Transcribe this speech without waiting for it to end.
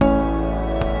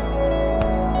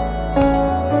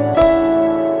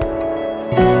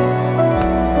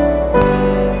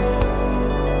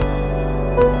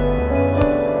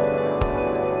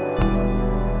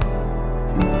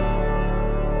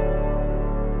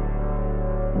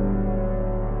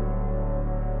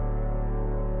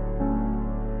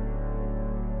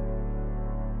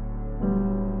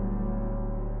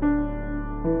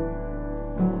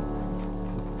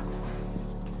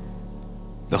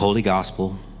Holy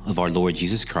Gospel of our Lord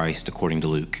Jesus Christ according to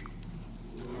Luke.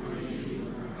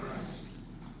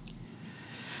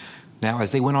 Now,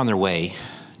 as they went on their way,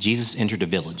 Jesus entered a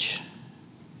village,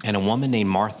 and a woman named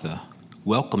Martha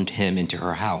welcomed him into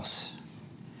her house.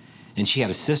 And she had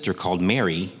a sister called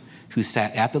Mary, who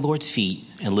sat at the Lord's feet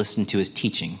and listened to his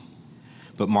teaching.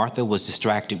 But Martha was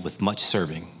distracted with much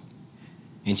serving.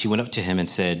 And she went up to him and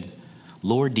said,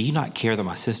 "Lord, do you not care that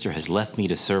my sister has left me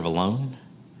to serve alone?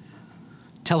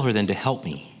 Tell her then to help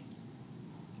me."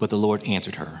 But the Lord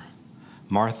answered her,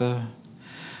 "Martha,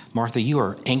 Martha, you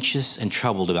are anxious and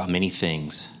troubled about many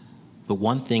things, but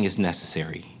one thing is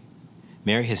necessary.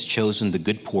 Mary has chosen the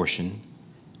good portion,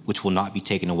 which will not be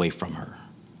taken away from her."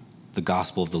 The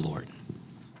Gospel of the Lord.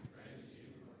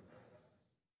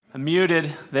 I'm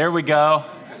muted. There we go.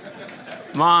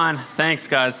 Come on. Thanks,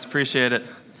 guys. Appreciate it.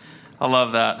 I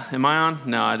love that. Am I on?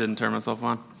 No, I didn't turn myself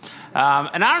on.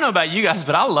 And I don't know about you guys,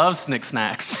 but I love Snick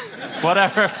Snacks.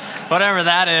 whatever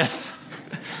that is.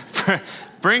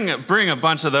 Bring a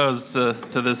bunch of those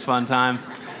to this fun time.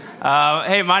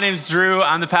 Hey, my name's Drew.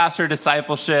 I'm the pastor of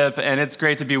discipleship, and it's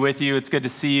great to be with you. It's good to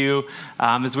see you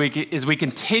as we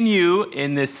continue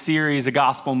in this series, A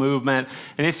Gospel Movement.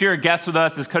 And if you're a guest with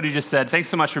us, as Cody just said, thanks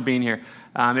so much for being here.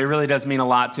 It really does mean a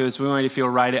lot to us. We want you to feel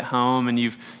right at home, and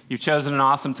you've chosen an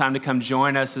awesome time to come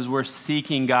join us as we're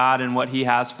seeking God and what He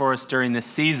has for us during this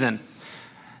season.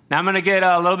 Now, I'm going to get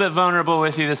a little bit vulnerable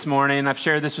with you this morning. I've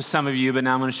shared this with some of you, but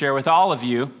now I'm going to share with all of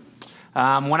you.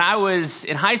 When I was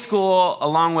in high school,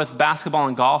 along with basketball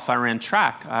and golf, I ran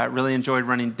track. I really enjoyed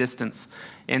running distance.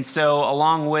 And so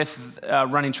along with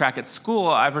running track at school,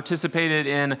 I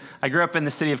grew up in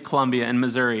the city of Columbia in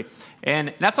Missouri.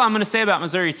 And that's all I'm going to say about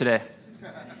Missouri today,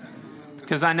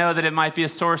 because I know that it might be a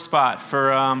sore spot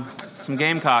for some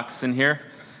Gamecocks in here.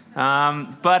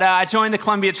 But I joined the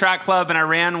Columbia Track Club, and I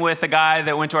ran with a guy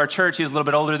that went to our church. He was a little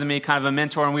bit older than me, kind of a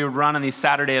mentor, and we would run on these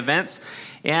Saturday events.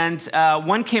 And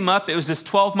one came up. It was this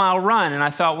 12-mile run, and I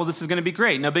thought, well, this is going to be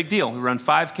great. No big deal. We run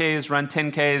 5Ks, run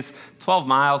 10Ks, 12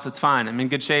 miles. It's fine. I'm in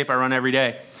good shape. I run every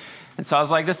day. And so I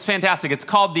was like, this is fantastic. It's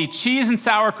called the Cheese and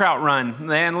Sauerkraut Run.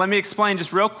 And let me explain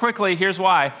just real quickly. Here's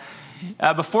why.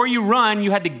 Before you run, you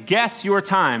had to guess your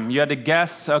time. You had to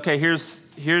guess, okay,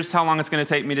 here's how long it's going to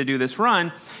take me to do this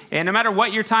run. And no matter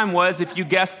what your time was, if you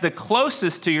guessed the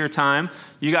closest to your time,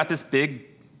 you got this big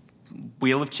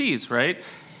wheel of cheese, right?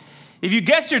 If you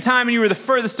guessed your time and you were the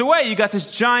furthest away, you got this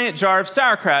giant jar of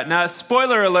sauerkraut. Now,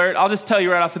 spoiler alert, I'll just tell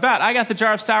you right off the bat, I got the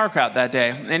jar of sauerkraut that day.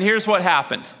 And here's what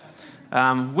happened.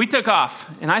 We took off,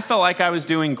 and I felt like I was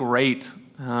doing great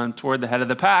toward the head of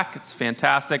the pack. It's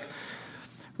fantastic.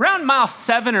 Around mile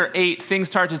 7 or 8, things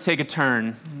start to take a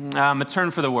turn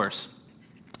for the worse.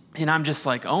 And I'm just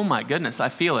like, oh my goodness, I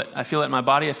feel it. I feel it in my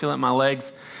body. I feel it in my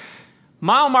legs.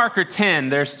 Mile marker 10,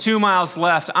 there's 2 miles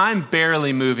left. I'm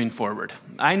barely moving forward.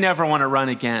 I never want to run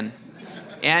again.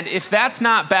 And if that's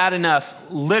not bad enough,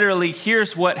 literally,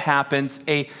 here's what happens.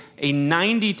 A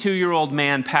 92-year-old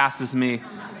man passes me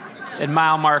at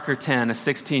mile marker 10, a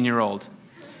 16-year-old.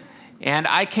 And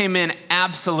I came in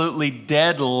absolutely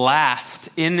dead last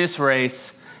in this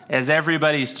race as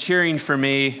everybody's cheering for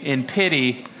me in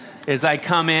pity as I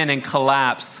come in and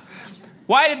collapse.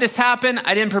 Why did this happen?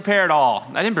 I didn't prepare at all.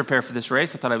 I didn't prepare for this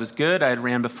race. I thought I was good. I had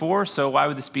ran before, so why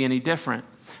would this be any different?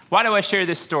 Why do I share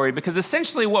this story? Because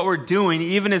essentially what we're doing,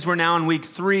 even as we're now in week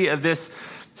 3 of this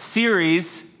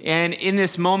series, and in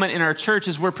this moment in our church,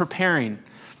 is we're preparing.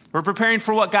 We're preparing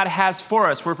for what God has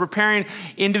for us. We're preparing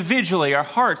individually, our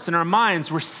hearts and our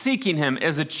minds. We're seeking Him.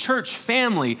 As a church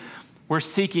family, we're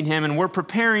seeking Him, and we're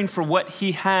preparing for what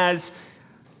He has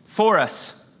for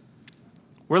us.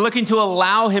 We're looking to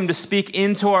allow Him to speak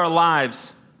into our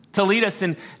lives, to lead us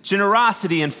in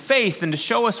generosity and faith, and to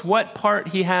show us what part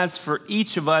He has for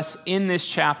each of us in this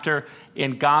chapter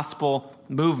in gospel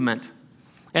movement.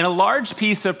 And a large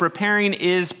piece of preparing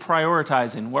is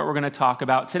prioritizing, what we're going to talk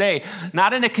about today.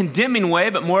 Not in a condemning way,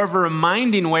 but more of a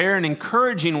reminding way or an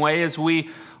encouraging way as we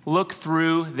look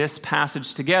through this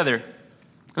passage together.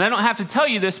 And I don't have to tell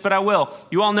you this, but I will.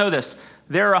 You all know this.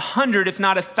 There are 100, if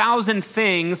not 1,000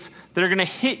 things that are going to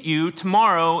hit you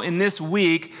tomorrow in this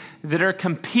week that are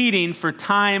competing for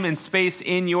time and space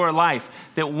in your life,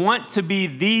 that want to be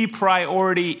the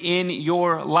priority in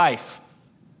your life.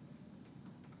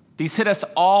 These hit us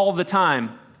all the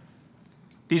time.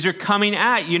 These are coming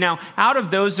at you. Now, out of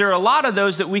those, there are a lot of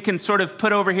those that we can sort of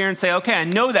put over here and say, okay, I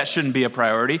know that shouldn't be a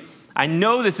priority. I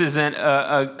know this isn't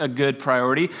a good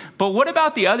priority. But what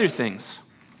about the other things?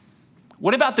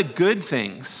 What about the good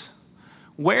things?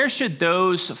 Where should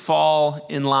those fall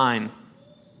in line?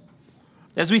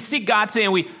 As we seek God today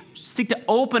and we seek to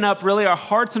open up really our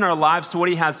hearts and our lives to what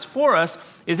he has for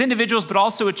us as individuals, but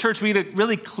also a church. We get a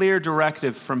really clear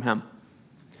directive from him.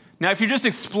 Now, if you're just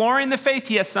exploring the faith,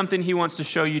 he has something he wants to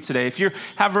show you today. If you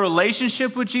have a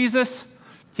relationship with Jesus,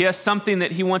 he has something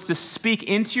that he wants to speak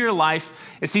into your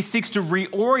life as he seeks to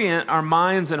reorient our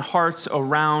minds and hearts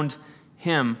around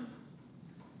him.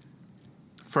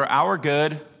 For our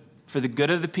good, for the good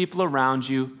of the people around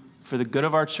you, for the good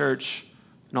of our church,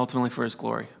 and ultimately for his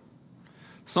glory.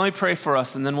 So let me pray for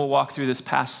us, and then we'll walk through this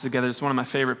passage together. It's one of my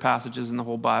favorite passages in the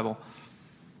whole Bible.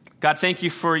 God, thank you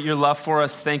for your love for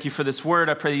us. Thank you for this word.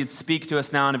 I pray that you'd speak to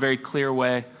us now in a very clear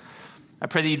way. I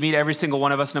pray that you'd meet every single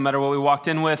one of us, no matter what we walked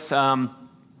in with. God,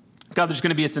 there's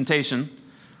going to be a temptation.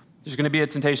 There's going to be a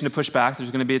temptation to push back. There's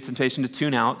going to be a temptation to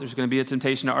tune out. There's going to be a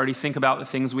temptation to already think about the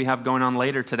things we have going on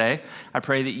later today. I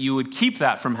pray that you would keep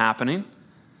that from happening.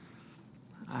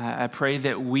 I pray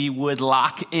that we would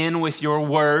lock in with your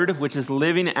word, which is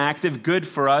living, active, good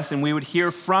for us, and we would hear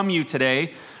from you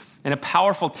today in a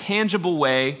powerful, tangible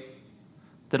way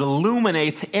that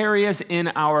illuminates areas in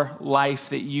our life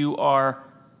that you are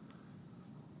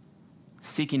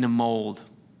seeking to mold,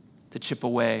 to chip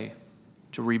away,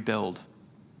 to rebuild.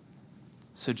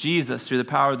 So Jesus, through the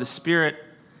power of the Spirit,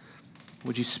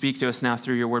 would you speak to us now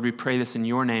through your word? We pray this in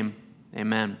your name.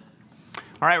 Amen.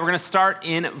 All right, we're going to start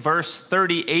in verse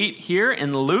 38 here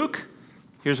in Luke.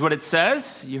 Here's what it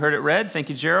says. You heard it read. Thank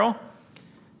you, Gerald.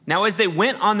 Now, as they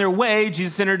went on their way,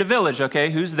 Jesus entered a village.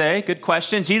 Okay, who's they? Good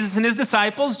question. Jesus and his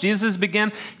disciples. Jesus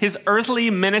began his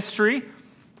earthly ministry,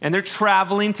 and they're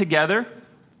traveling together.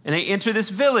 And they enter this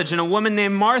village, and a woman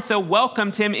named Martha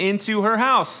welcomed him into her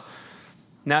house.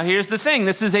 Now, here's the thing.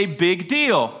 This is a big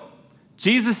deal.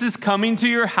 Jesus is coming to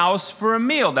your house for a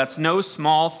meal. That's no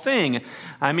small thing.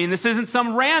 I mean, this isn't some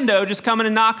rando just coming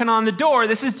and knocking on the door.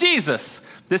 This is Jesus.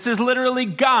 This is literally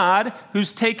God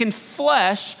who's taken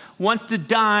flesh, wants to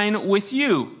dine with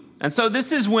you. And so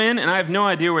this is when, and I have no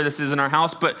idea where this is in our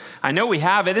house, but I know we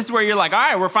have it. This is where you're like, all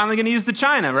right, we're finally going to use the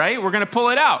china, right? We're going to pull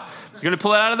it out. You're going to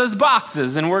pull it out of those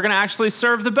boxes, and we're going to actually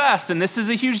serve the best. And this is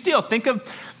a huge deal. Think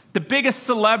of the biggest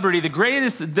celebrity, the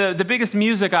greatest, the biggest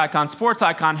music icon, sports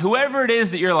icon, whoever it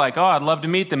is that you're like, oh, I'd love to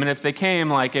meet them. And if they came,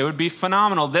 like, it would be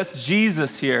phenomenal. That's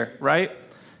Jesus here, right?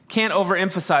 Can't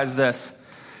overemphasize this.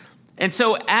 And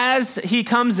so as he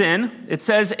comes in, it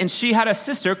says, and she had a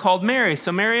sister called Mary.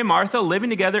 So Mary and Martha living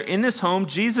together in this home,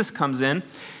 Jesus comes in.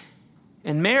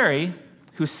 And Mary,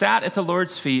 who sat at the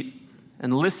Lord's feet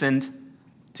and listened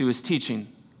to his teaching.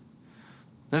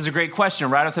 This is a great question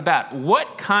right off the bat.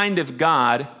 What kind of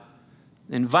God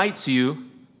invites you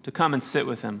to come and sit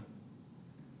with him?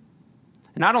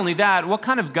 And not only that, what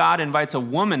kind of God invites a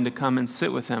woman to come and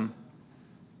sit with him?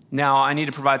 Now, I need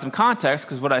to provide some context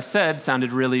because what I said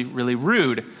sounded really, really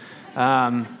rude.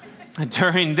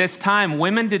 During this time,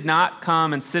 women did not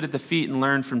come and sit at the feet and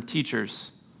learn from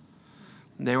teachers.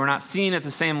 They were not seen at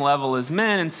the same level as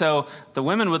men, and so the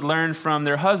women would learn from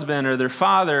their husband or their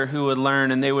father who would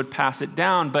learn, and they would pass it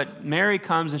down. But Mary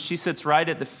comes and she sits right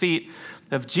at the feet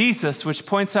of Jesus, which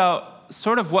points out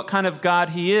sort of what kind of God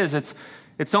he is.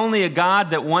 It's only a God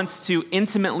that wants to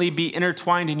intimately be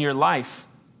intertwined in your life,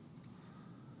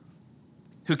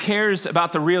 who cares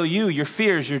about the real you, your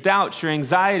fears, your doubts, your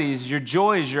anxieties, your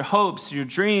joys, your hopes, your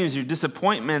dreams, your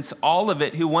disappointments, all of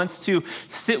it, who wants to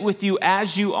sit with you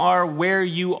as you are, where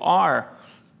you are.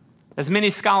 As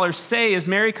many scholars say, as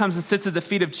Mary comes and sits at the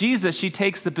feet of Jesus, she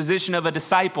takes the position of a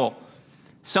disciple,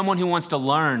 someone who wants to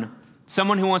learn,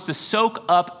 someone who wants to soak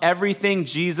up everything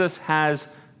Jesus has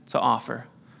to offer.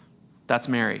 That's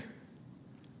Mary.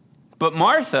 But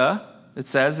Martha, it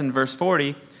says in verse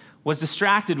 40, was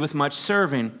distracted with much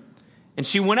serving. And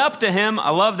she went up to him,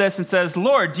 I love this, and says,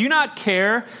 Lord, do you not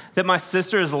care that my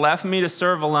sister has left me to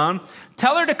serve alone?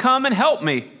 Tell her to come and help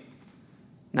me.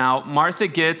 Now, Martha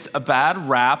gets a bad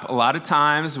rap a lot of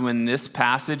times when this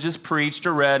passage is preached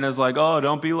or read and is like, oh,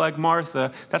 don't be like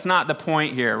Martha. That's not the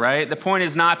point here, right? The point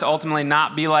is not to ultimately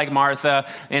not be like Martha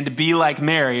and to be like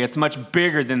Mary. It's much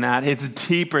bigger than that. It's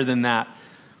deeper than that.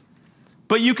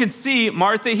 But you can see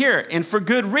Martha here, and for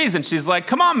good reason. She's like,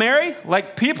 come on, Mary.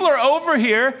 Like, people are over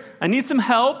here. I need some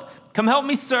help. Come help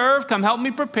me serve. Come help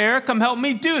me prepare. Come help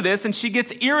me do this. And she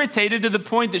gets irritated to the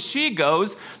point that she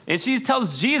goes and she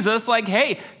tells Jesus, like,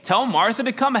 hey, tell Martha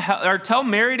to come or tell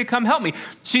Mary to come help me.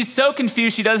 She's so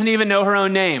confused she doesn't even know her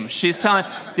own name. She's telling,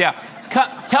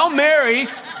 tell Mary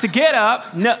to get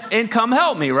up and come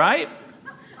help me, right?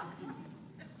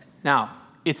 Now,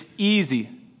 it's easy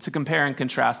to compare and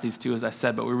contrast these two, as I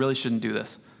said, but we really shouldn't do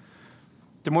this.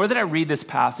 The more that I read this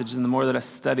passage and the more that I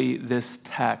study this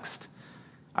text,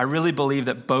 I really believe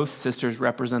that both sisters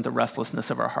represent the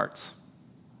restlessness of our hearts.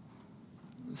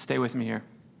 stay with me here.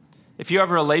 If you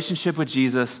have a relationship with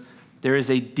Jesus, there is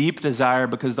a deep desire,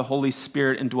 because the Holy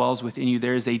Spirit indwells within you,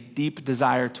 there is a deep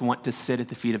desire to want to sit at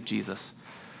the feet of Jesus.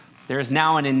 There is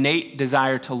now an innate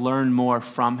desire to learn more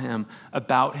from him,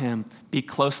 about him, be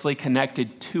closely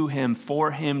connected to him,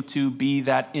 for him to be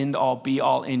that end-all,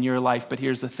 be-all in your life. But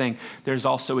here's the thing. There's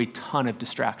also a ton of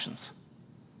distractions.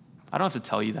 I don't have to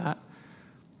tell you that.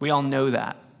 We all know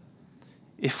that.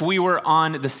 If we were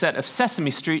on the set of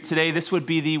Sesame Street today, this would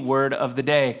be the word of the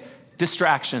day: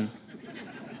 distraction.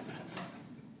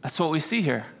 That's what we see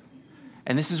here.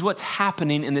 And this is what's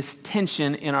happening in this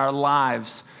tension in our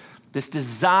lives. This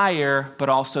desire, but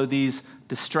also these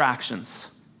distractions.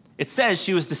 It says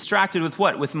she was distracted with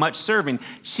what? With much serving.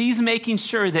 She's making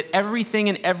sure that everything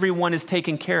and everyone is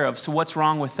taken care of. So what's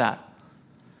wrong with that?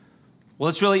 Well,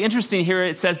 it's really interesting here.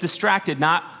 It says distracted,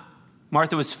 not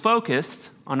Martha was focused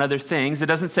on other things. It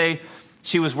doesn't say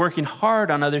she was working hard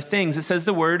on other things. It says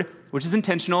the word, which is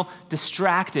intentional,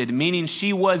 distracted, meaning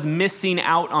she was missing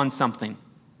out on something.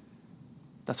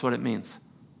 That's what it means.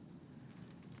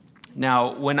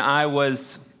 Now, when I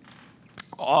was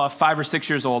 5 or 6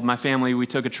 years old, my family, we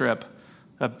took a trip,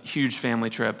 a huge family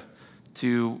trip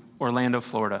to Orlando,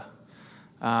 Florida.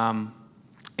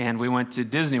 And we went to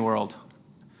Disney World.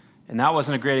 And that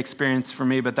wasn't a great experience for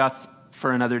me, but that's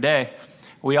for another day.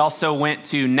 We also went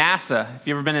to NASA. If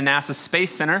you've ever been to NASA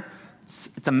Space Center,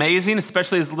 it's amazing,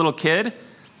 especially as a little kid.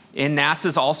 And NASA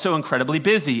is also incredibly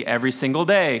busy every single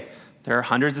day. There are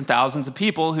hundreds and thousands of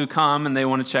people who come and they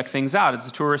want to check things out. It's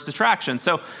a tourist attraction.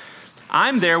 So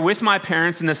I'm there with my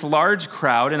parents in this large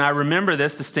crowd, and I remember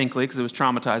this distinctly because it was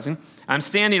traumatizing. I'm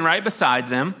standing right beside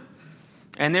them,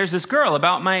 and there's this girl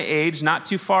about my age, not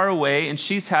too far away, and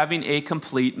she's having a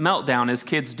complete meltdown, as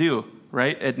kids do,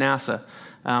 right, at NASA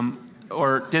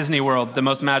or Disney World, the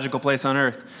most magical place on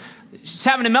earth. She's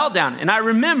having a meltdown, and I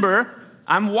remember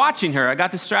I'm watching her. I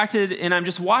got distracted, and I'm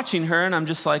just watching her, and I'm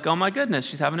just like, oh my goodness,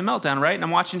 she's having a meltdown, right? And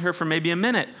I'm watching her for maybe a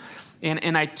minute.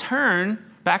 And I turn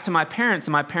back to my parents,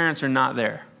 and my parents are not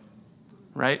there,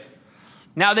 right?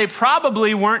 Now, they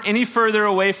probably weren't any further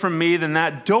away from me than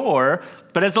that door,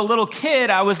 but as a little kid,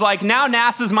 I was like, now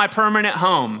NASA's my permanent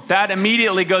home. That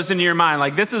immediately goes into your mind,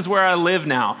 like, this is where I live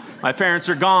now. My parents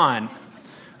are gone,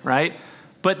 right?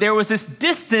 But there was this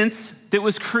distance that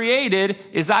was created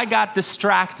as I got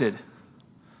distracted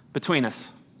between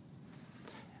us.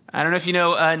 I don't know if you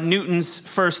know Newton's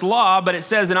first law, but it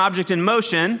says an object in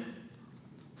motion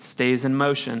stays in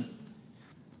motion.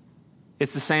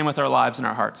 It's the same with our lives and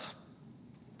our hearts.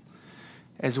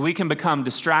 As we can become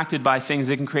distracted by things,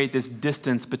 it can create this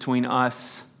distance between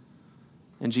us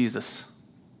and Jesus.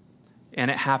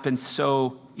 And it happens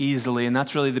so easily. And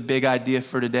that's really the big idea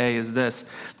for today, is this: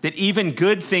 that even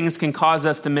good things can cause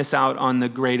us to miss out on the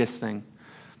greatest thing.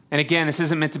 And again, this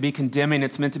isn't meant to be condemning.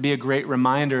 It's meant to be a great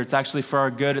reminder. It's actually for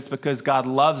our good. It's because God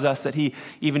loves us that he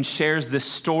even shares this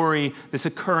story, this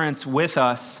occurrence with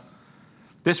us.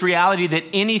 This reality that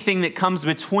anything that comes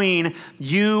between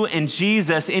you and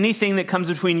Jesus, anything that comes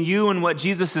between you and what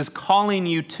Jesus is calling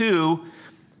you to,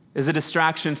 is a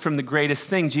distraction from the greatest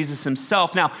thing, Jesus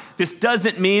himself. Now, this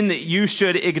doesn't mean that you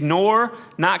should ignore,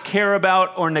 not care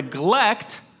about, or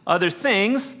neglect other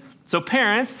things. So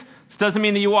parents, this doesn't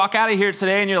mean that you walk out of here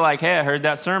today and you're like, hey, I heard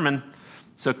that sermon.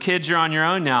 So kids, you're on your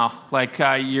own now. Like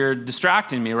you're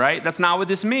distracting me, right? That's not what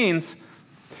this means.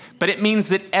 But it means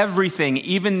that everything,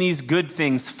 even these good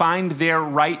things, find their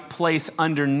right place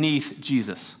underneath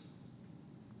Jesus,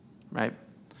 right?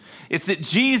 It's that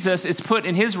Jesus is put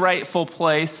in his rightful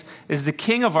place as the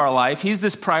king of our life. He's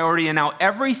this priority, and now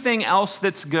everything else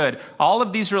that's good, all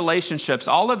of these relationships,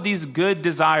 all of these good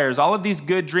desires, all of these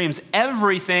good dreams,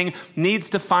 everything needs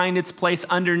to find its place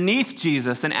underneath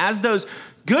Jesus. And as those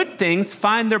good things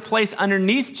find their place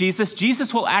underneath Jesus,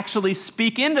 Jesus will actually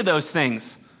speak into those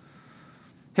things.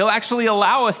 He'll actually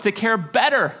allow us to care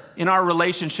better in our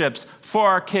relationships, for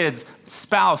our kids,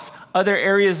 spouse, other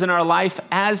areas in our life,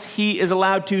 as he is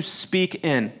allowed to speak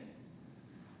in.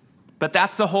 But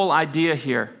that's the whole idea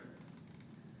here,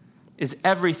 is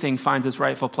everything finds its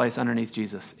rightful place underneath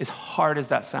Jesus, as hard as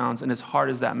that sounds and as hard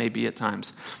as that may be at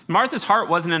times. Martha's heart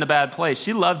wasn't in a bad place.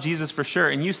 She loved Jesus for sure,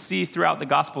 and you see throughout the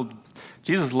gospel,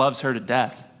 Jesus loves her to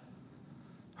death,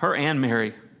 her and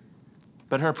Mary.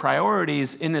 But her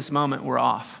priorities in this moment were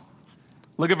off.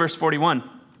 Look at verse 41.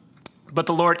 But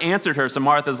the Lord answered her. So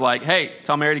Martha's like, hey,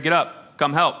 tell Mary to get up.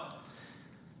 Come help.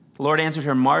 The Lord answered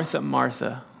her, Martha,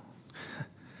 Martha,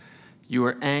 you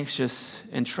are anxious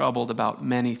and troubled about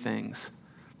many things.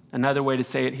 Another way to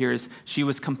say it here is she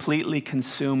was completely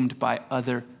consumed by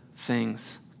other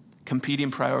things,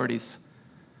 competing priorities.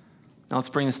 Now let's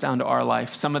bring this down to our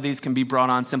life. Some of these can be brought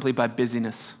on simply by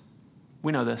busyness.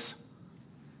 We know this.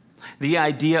 The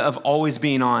idea of always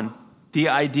being on, the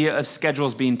idea of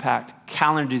schedules being packed,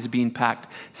 calendars being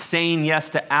packed, saying yes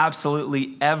to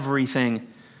absolutely everything.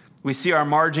 We see our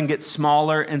margin get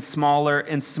smaller and smaller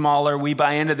and smaller. We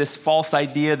buy into this false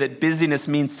idea that busyness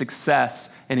means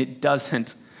success, and it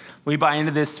doesn't. We buy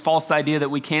into this false idea that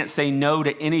we can't say no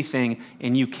to anything,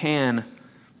 and you can.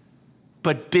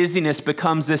 But busyness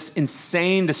becomes this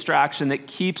insane distraction that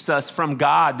keeps us from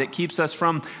God, that keeps us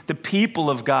from the people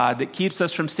of God, that keeps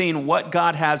us from seeing what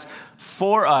God has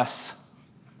for us.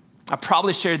 I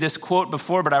probably shared this quote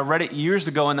before, but I read it years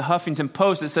ago in the Huffington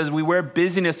Post. It says, we wear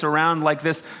busyness around like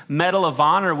this Medal of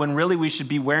Honor when really we should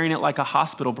be wearing it like a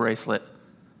hospital bracelet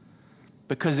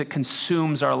because it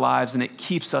consumes our lives and it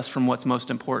keeps us from what's most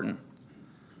important.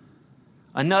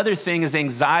 Another thing is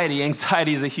anxiety.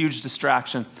 Anxiety is a huge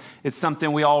distraction. It's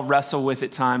something we all wrestle with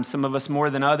at times, some of us more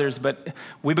than others, but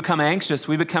we become anxious.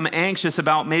 We become anxious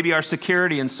about maybe our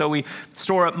security, and so we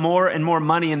store up more and more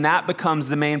money, and that becomes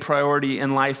the main priority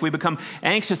in life. We become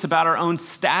anxious about our own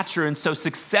stature, and so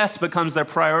success becomes their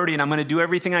priority, and I'm going to do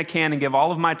everything I can and give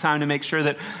all of my time to make sure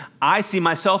that I see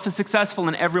myself as successful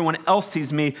and everyone else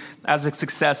sees me as a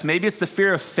success. Maybe it's the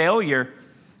fear of failure,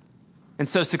 and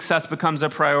so success becomes a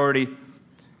priority.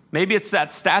 Maybe it's that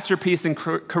stature piece and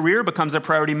career becomes a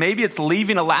priority. Maybe it's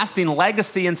leaving a lasting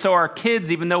legacy, and so our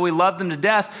kids, even though we love them to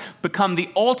death, become the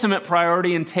ultimate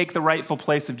priority and take the rightful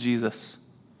place of Jesus.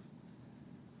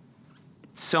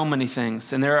 So many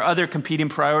things. And there are other competing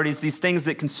priorities, these things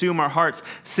that consume our hearts,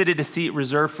 sit at a seat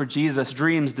reserved for Jesus,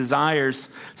 dreams, desires,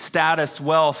 status,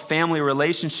 wealth, family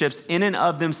relationships. In and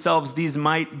of themselves, these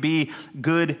might be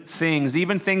good things.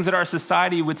 Even things that our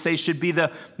society would say should be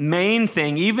the main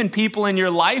thing. Even people in your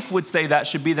life would say that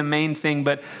should be the main thing.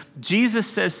 But Jesus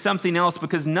says something else,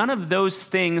 because none of those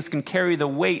things can carry the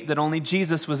weight that only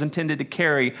Jesus was intended to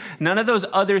carry. None of those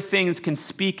other things can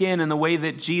speak in the way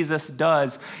that Jesus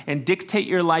does and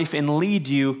dictate your life and lead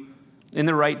you in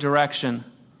the right direction.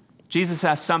 Jesus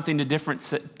has something different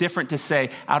to say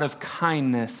out of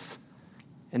kindness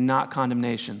and not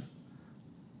condemnation.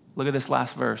 Look at this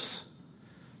last verse.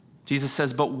 Jesus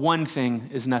says, but one thing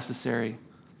is necessary.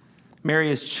 Mary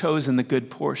has chosen the good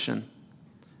portion,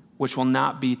 which will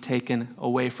not be taken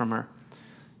away from her.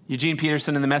 Eugene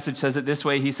Peterson in The Message says it this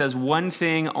way. He says, one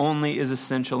thing only is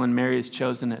essential, and Mary has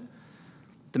chosen it,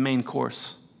 the main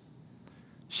course.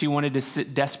 She wanted to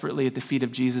sit desperately at the feet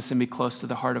of Jesus and be close to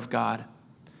the heart of God.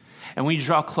 And when you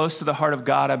draw close to the heart of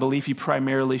God, I believe he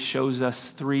primarily shows us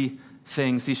three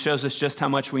things. He shows us just how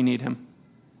much we need him,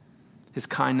 his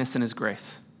kindness and his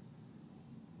grace.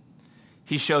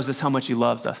 He shows us how much he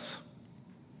loves us.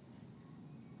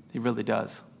 He really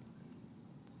does.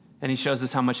 And he shows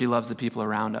us how much he loves the people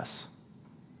around us.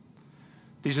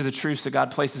 These are the truths that God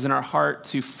places in our heart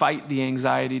to fight the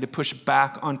anxiety, to push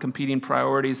back on competing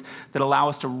priorities that allow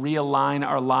us to realign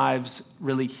our lives,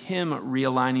 really him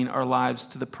realigning our lives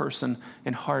to the person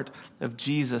and heart of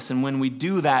Jesus. And when we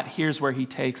do that, here's where he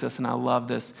takes us, and I love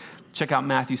this. Check out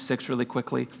Matthew 6 really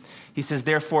quickly. He says,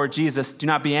 therefore, Jesus, do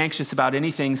not be anxious about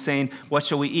anything, saying, what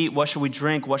shall we eat? What shall we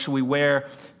drink? What shall we wear?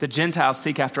 The Gentiles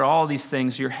seek after all these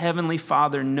things. Your heavenly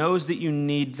Father knows that you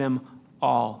need them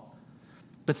all.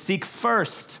 But seek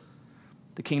first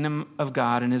the kingdom of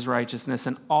God and his righteousness,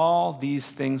 and all these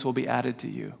things will be added to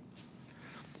you.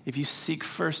 If you seek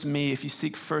first me, if you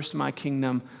seek first my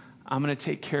kingdom, I'm going to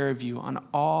take care of you on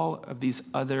all of these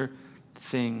other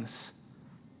things.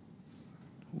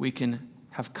 We can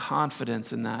have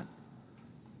confidence in that.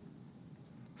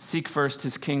 Seek first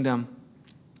his kingdom.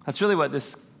 That's really what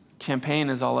this campaign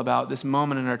is all about, this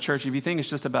moment in our church. If you think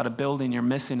it's just about a building, you're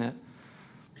missing it.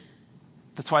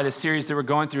 That's why the series that we're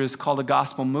going through is called a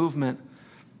gospel movement,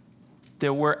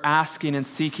 that we're asking and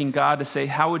seeking God to say,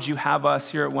 how would you have us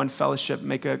here at One Fellowship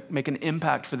make an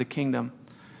impact for the kingdom?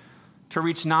 To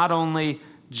reach not only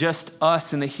just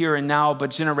us in the here and now,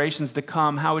 but generations to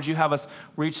come. How would you have us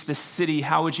reach the city?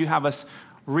 How would you have us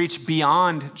reach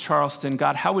beyond Charleston?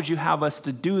 God, how would you have us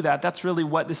to do that? That's really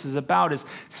what this is about, is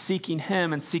seeking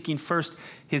him and seeking first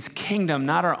his kingdom,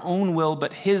 not our own will,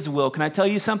 but his will. Can I tell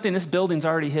you something? This building's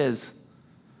already his.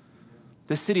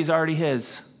 This city's already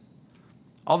his.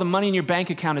 All the money in your bank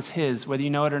account is his, whether you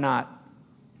know it or not.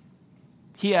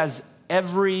 He has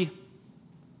every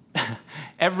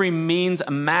means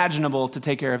imaginable to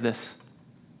take care of this.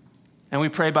 And we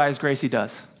pray by his grace he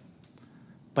does.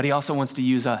 But he also wants to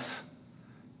use us.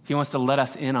 He wants to let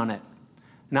us in on it.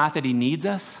 Not that he needs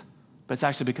us, but it's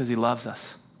actually because he loves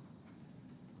us.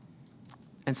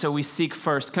 And so we seek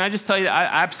first. Can I just tell you, I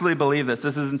absolutely believe this.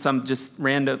 This isn't some just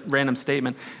random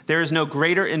statement. There is no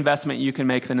greater investment you can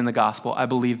make than in the gospel. I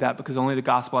believe that because only the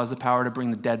gospel has the power to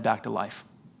bring the dead back to life.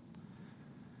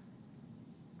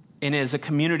 And as a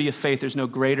community of faith, there's no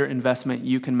greater investment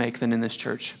you can make than in this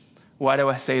church. Why do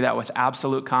I say that with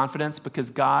absolute confidence?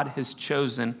 Because God has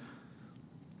chosen,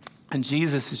 and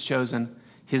Jesus has chosen,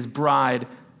 his bride,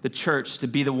 the church, to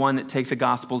be the one that take the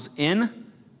gospels in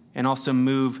and also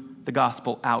move the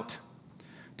gospel out.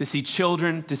 To see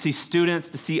children, to see students,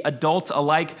 to see adults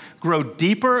alike grow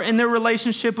deeper in their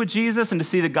relationship with Jesus, and to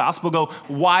see the gospel go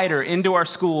wider into our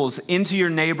schools, into your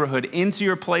neighborhood, into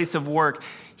your place of work,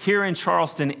 here in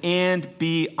Charleston and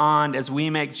beyond, as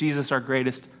we make Jesus our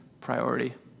greatest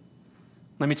priority.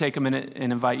 Let me take a minute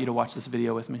and invite you to watch this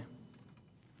video with me.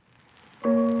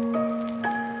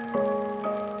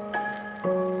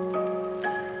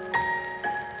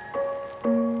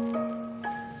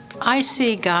 I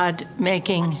see God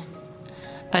making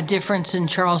a difference in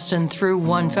Charleston through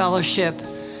One Fellowship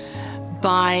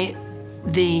by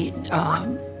the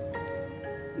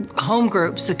home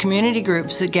groups, the community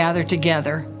groups that gather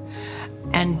together,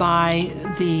 and by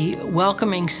the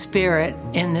welcoming spirit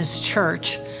in this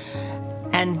church,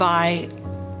 and by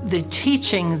the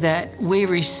teaching that we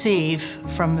receive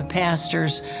from the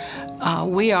pastors.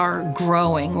 We are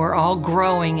growing. We're all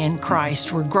growing in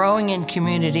Christ. We're growing in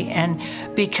community. And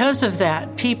because of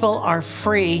that, people are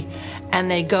free, and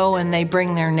they go and they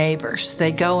bring their neighbors.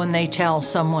 They go and they tell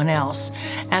someone else.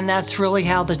 And that's really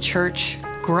how the church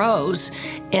grows,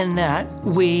 in that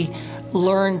we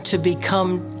learn to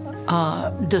become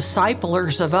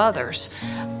disciplers of others.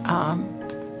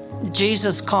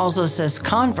 Jesus calls us as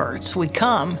converts. We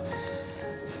come,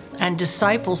 and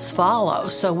disciples follow.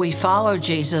 So we follow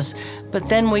Jesus, but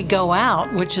then we go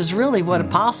out, which is really what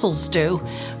apostles do.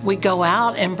 We go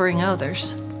out and bring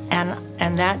others.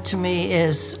 And that to me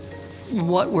is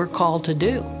what we're called to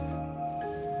do.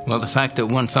 Well, the fact that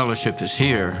One Fellowship is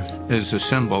here is a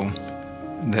symbol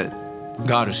that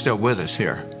God is still with us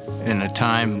here in a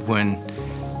time when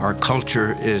our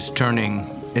culture is turning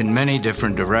in many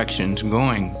different directions,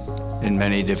 going in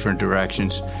many different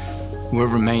directions.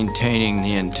 We're maintaining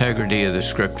the integrity of the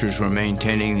scriptures. We're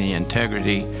maintaining the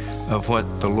integrity of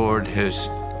what the Lord has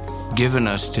given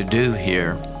us to do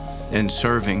here in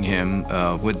serving him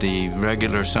with the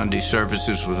regular Sunday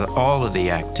services, with all of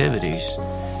the activities,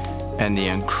 and the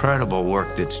incredible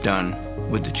work that's done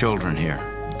with the children here.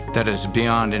 That is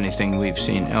beyond anything we've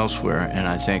seen elsewhere, and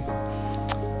I think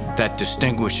that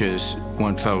distinguishes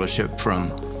One Fellowship from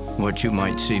what you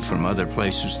might see from other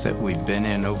places that we've been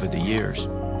in over the years.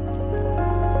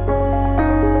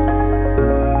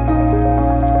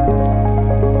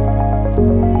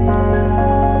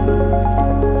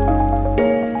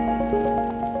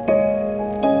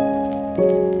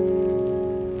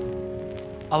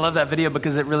 I love that video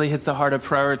because it really hits the heart of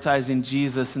prioritizing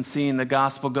Jesus and seeing the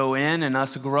gospel go in and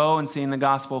us grow, and seeing the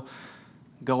gospel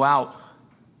go out.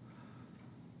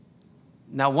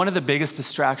 Now, one of the biggest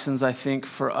distractions, I think,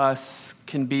 for us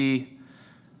can be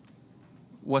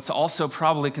what's also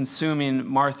probably consuming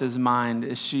Martha's mind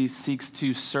as she seeks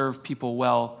to serve people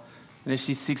well, and as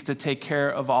she seeks to take care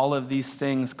of all of these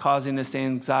things, causing this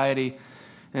anxiety.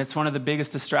 And it's one of the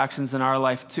biggest distractions in our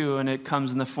life, too, and it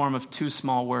comes in the form of two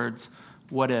small words.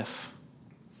 What if?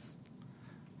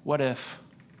 What if?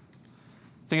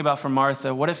 Think about for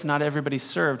Martha, what if not everybody's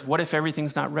served? What if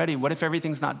everything's not ready? What if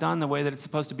everything's not done the way that it's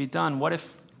supposed to be done? What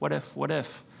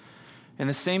if? And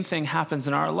the same thing happens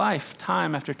in our life,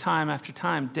 time after time after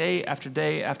time, day after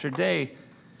day after day.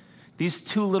 These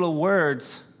two little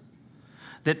words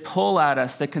that pull at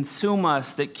us, that consume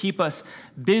us, that keep us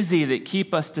busy, that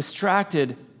keep us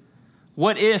distracted.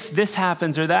 What if this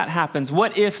happens or that happens?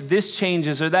 What if this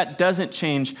changes or that doesn't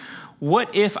change?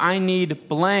 What if I need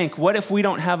blank? What if we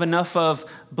don't have enough of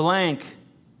blank?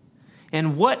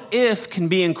 And what if can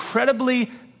be incredibly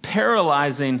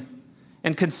paralyzing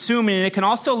and consuming. And it can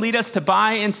also lead us to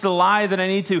buy into the lie that I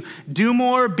need to do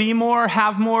more, be more,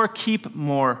 have more, keep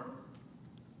more.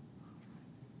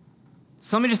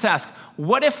 So let me just ask,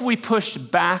 what if we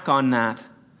pushed back on that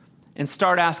and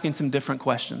start asking some different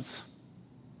questions?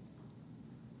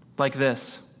 Like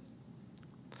this.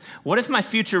 What if my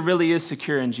future really is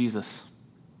secure in Jesus?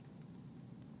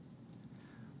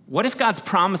 What if God's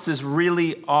promises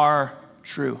really are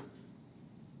true?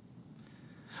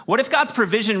 What if God's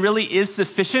provision really is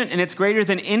sufficient and it's greater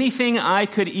than anything I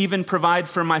could even provide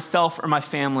for myself or my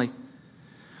family?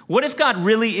 What if God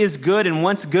really is good and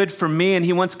wants good for me, and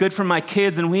he wants good for my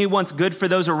kids, and he wants good for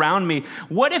those around me?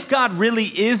 What if God really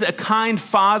is a kind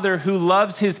father who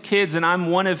loves his kids and I'm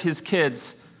one of his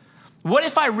kids? What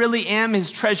if I really am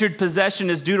his treasured possession,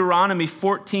 as Deuteronomy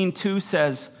 14:2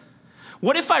 says?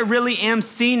 What if I really am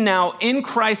seen now in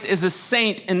Christ as a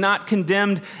saint and not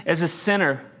condemned as a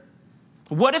sinner?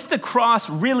 What if the cross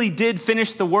really did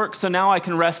finish the work so now I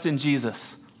can rest in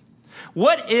Jesus?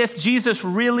 What if Jesus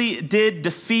really did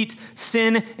defeat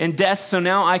sin and death so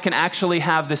now I can actually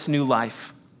have this new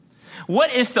life?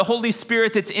 What if the Holy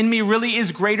Spirit that's in me really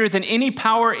is greater than any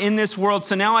power in this world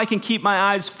so now I can keep my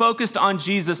eyes focused on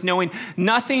Jesus, knowing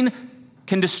nothing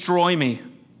can destroy me?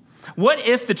 What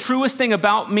if the truest thing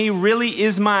about me really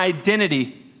is my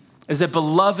identity as a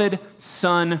beloved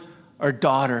son or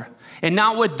daughter, and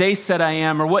not what they said I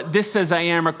am, or what this says I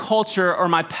am, or culture, or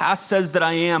my past says that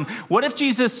I am? What if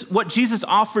what Jesus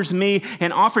offers me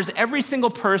and offers every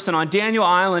single person on Daniel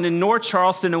Island, in North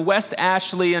Charleston, in West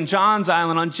Ashley, on Johns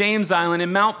Island, on James Island,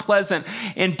 in Mount Pleasant,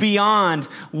 and beyond?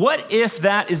 What if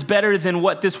that is better than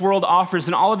what this world offers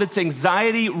and all of its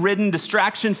anxiety-ridden,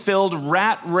 distraction-filled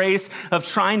rat race of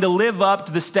trying to live up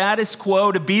to the status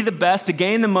quo, to be the best, to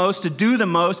gain the most, to do the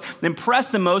most, impress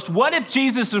the most? What if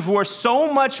Jesus is worth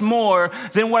so much more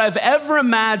than what I've ever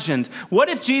imagined? What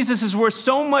if Jesus is worth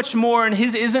so much more and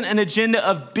his isn't an agenda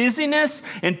of busyness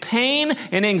and pain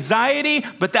and anxiety,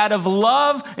 but that of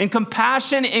love and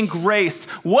compassion and grace?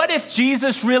 What if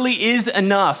Jesus really is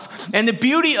enough? And the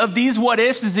beauty of these what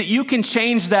ifs is that you can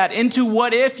change that into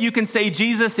what if you can say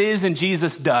Jesus is and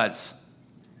Jesus does.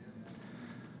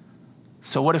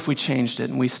 So what if we changed it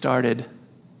and we started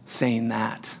saying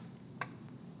that,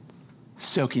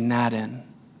 soaking that in,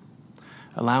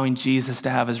 allowing Jesus to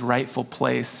have his rightful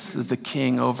place as the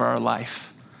king over our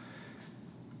life,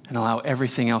 and allow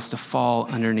everything else to fall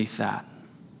underneath that?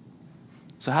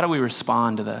 So how do we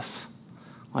respond to this?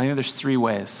 Well, I think there's three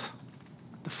ways.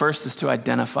 The first is to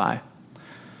identify,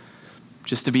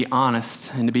 just to be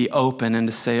honest and to be open and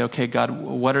to say, okay, God,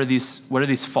 what are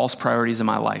these false priorities in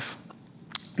my life?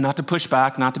 Not to push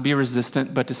back, not to be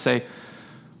resistant, but to say,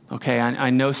 okay, I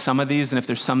know some of these, and if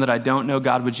there's some that I don't know,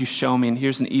 God, would you show me? And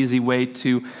here's an easy way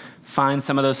to find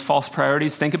some of those false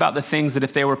priorities. Think about the things that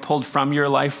if they were pulled from your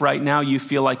life right now, you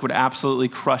feel like would absolutely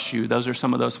crush you. Those are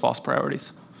some of those false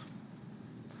priorities.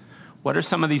 What are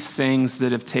some of these things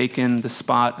that have taken the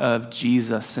spot of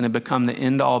Jesus and have become the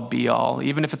end-all, be-all?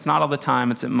 Even if it's not all the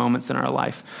time, it's at moments in our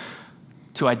life,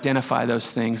 to identify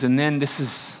those things. And then this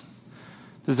is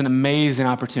an amazing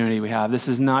opportunity we have. This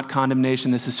is not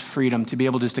condemnation. This is freedom to be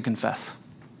able just to confess.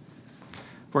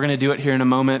 We're going to do it here in a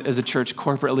moment as a church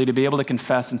corporately, to be able to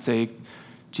confess and say,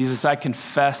 Jesus, I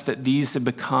confess that these have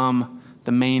become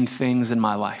the main things in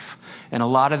my life. And a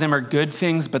lot of them are good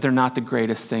things, but they're not the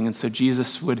greatest thing. And so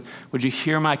Jesus, would you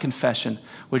hear my confession?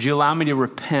 Would you allow me to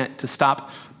repent, to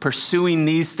stop pursuing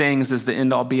these things as the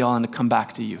end-all, be-all, and to come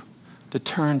back to you, to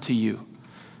turn to you?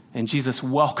 And Jesus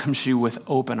welcomes you with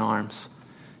open arms.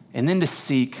 And then to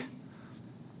seek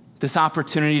this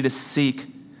opportunity to seek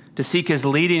his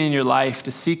leading in your life,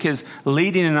 to seek his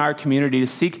leading in our community, to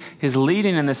seek his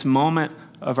leading in this moment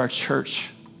of our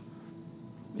church,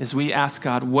 as we ask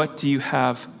God, what do you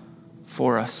have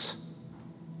for us?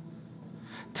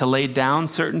 To lay down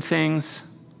certain things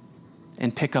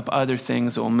and pick up other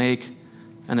things that will make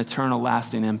an eternal,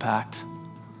 lasting impact.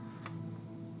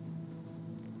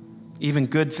 Even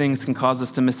good things can cause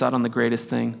us to miss out on the greatest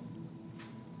thing.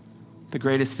 The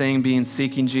greatest thing being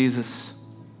seeking Jesus,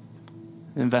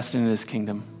 investing in his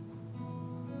kingdom.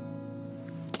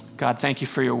 God, thank you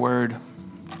for your word.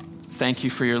 Thank you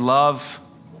for your love.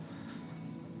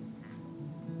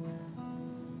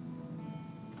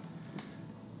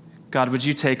 God, would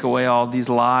you take away all these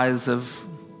lies and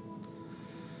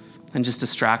just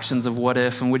distractions of what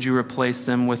if, and would you replace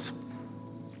them with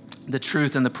the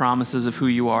truth and the promises of who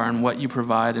you are and what you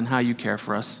provide and how you care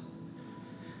for us?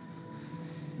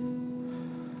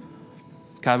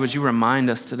 God, would you remind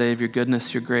us today of your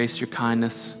goodness, your grace, your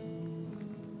kindness?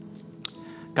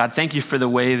 God, thank you for the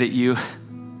way that you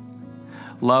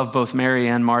love both Mary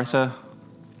and Martha,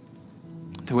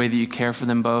 the way that you care for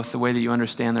them both, the way that you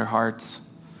understand their hearts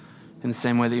in the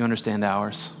same way that you understand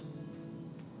ours.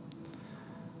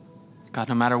 God,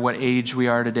 no matter what age we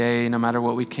are today, no matter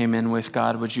what we came in with,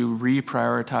 God, would you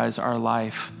reprioritize our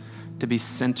life to be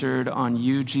centered on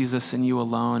you, Jesus, and you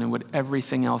alone, and would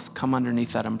everything else come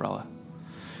underneath that umbrella?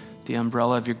 The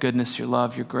umbrella of your goodness, your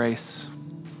love, your grace,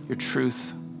 your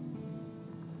truth.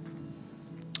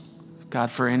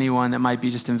 God, for anyone that might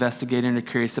be just investigating or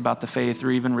curious about the faith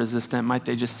or even resistant, might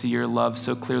they just see your love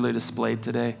so clearly displayed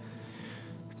today.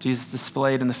 Jesus,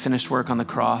 displayed in the finished work on the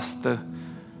cross, the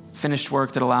finished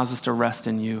work that allows us to rest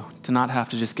in you, to not have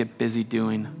to just get busy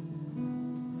doing.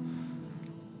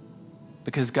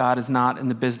 Because God is not in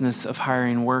the business of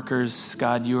hiring workers.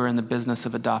 God, you are in the business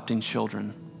of adopting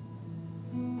children.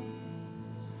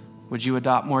 Would you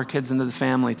adopt more kids into the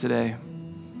family today?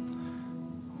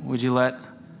 Would you let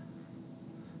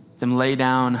them lay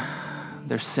down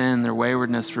their sin, their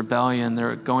waywardness, rebellion,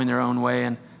 their going their own way,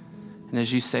 and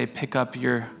as you say, pick up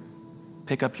your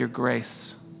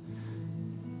grace.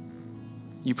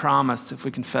 You promised if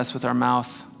we confess with our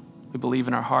mouth, we believe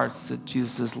in our hearts that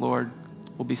Jesus is Lord,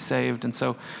 we'll be saved. And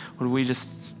so would we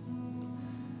just,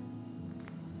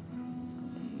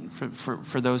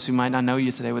 for those who might not know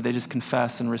you today, would they just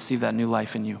confess and receive that new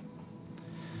life in you?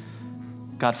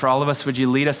 God, for all of us, would you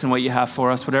lead us in what you have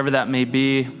for us, whatever that may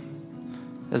be,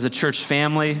 as a church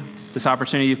family, this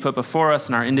opportunity you've put before us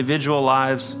in our individual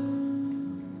lives.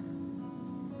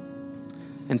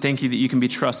 And thank you that you can be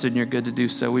trusted and you're good to do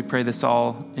so. We pray this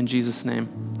all in Jesus' name.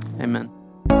 Amen.